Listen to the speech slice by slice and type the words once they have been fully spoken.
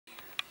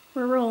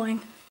We're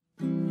rolling.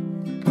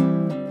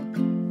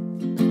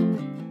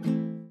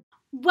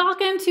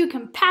 Welcome to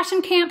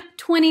Compassion Camp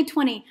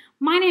 2020.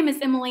 My name is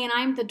Emily and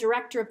I'm the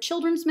Director of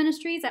Children's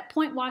Ministries at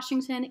Point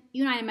Washington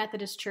United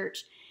Methodist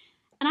Church.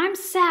 And I'm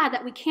sad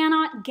that we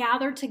cannot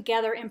gather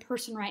together in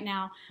person right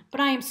now,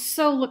 but I am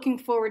so looking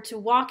forward to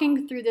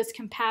walking through this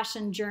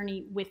compassion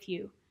journey with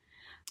you.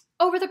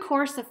 Over the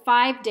course of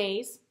 5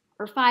 days,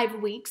 or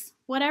 5 weeks,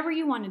 whatever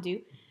you want to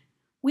do,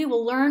 we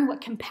will learn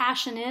what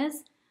compassion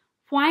is,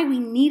 why we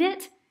need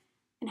it,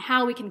 and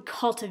how we can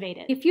cultivate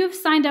it. If you have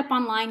signed up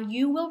online,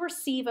 you will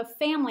receive a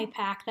family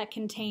pack that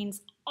contains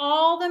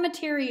all the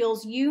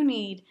materials you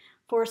need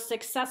for a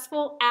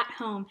successful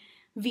at-home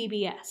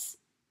VBS.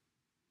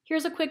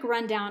 Here's a quick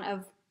rundown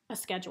of a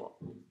schedule.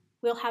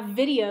 We'll have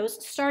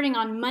videos starting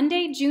on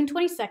Monday, June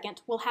 22nd.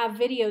 We'll have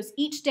videos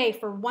each day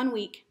for 1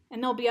 week,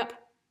 and they'll be up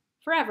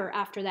forever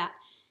after that.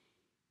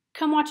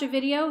 Come watch a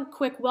video, a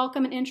quick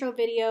welcome and intro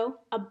video,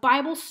 a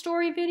Bible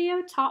story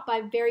video taught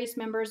by various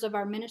members of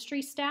our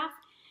ministry staff,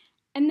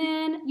 and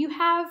then you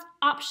have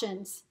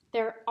options.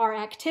 There are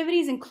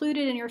activities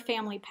included in your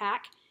family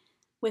pack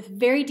with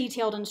very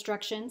detailed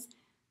instructions,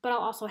 but I'll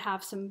also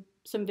have some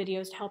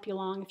videos to help you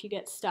along if you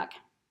get stuck.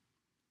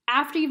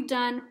 After you've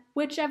done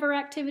whichever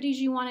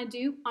activities you want to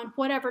do on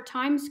whatever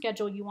time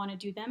schedule you want to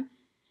do them,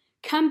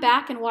 come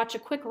back and watch a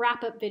quick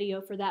wrap-up video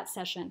for that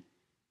session.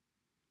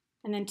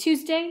 And then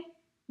Tuesday,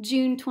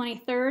 June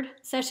 23rd,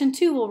 session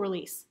 2 will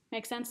release.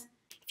 Make sense?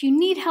 If you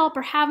need help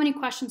or have any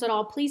questions at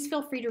all, please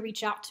feel free to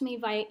reach out to me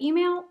via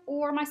email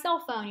or my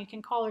cell phone. You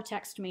can call or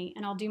text me,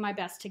 and I'll do my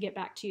best to get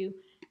back to you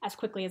as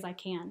quickly as I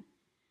can.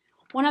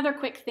 One other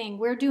quick thing,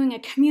 we're doing a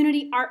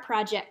community art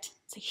project.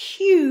 It's a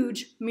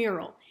huge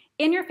mural.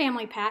 In your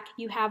family pack,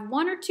 you have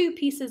 1 or 2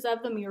 pieces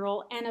of the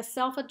mural and a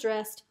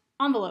self-addressed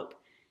envelope.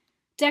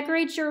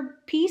 Decorate your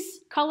piece,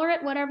 color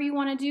it, whatever you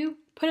want to do,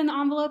 put it in the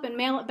envelope and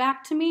mail it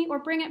back to me or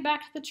bring it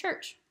back to the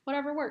church,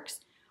 whatever works.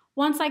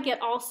 Once I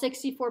get all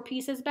 64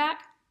 pieces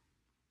back,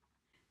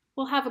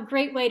 we'll have a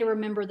great way to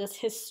remember this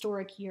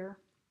historic year.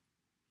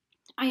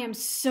 I am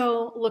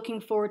so looking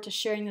forward to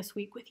sharing this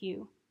week with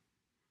you.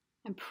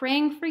 I'm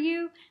praying for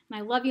you, and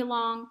I love you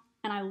long,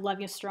 and I love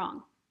you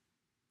strong.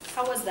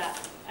 How was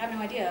that? I have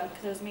no idea,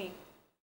 because it was me.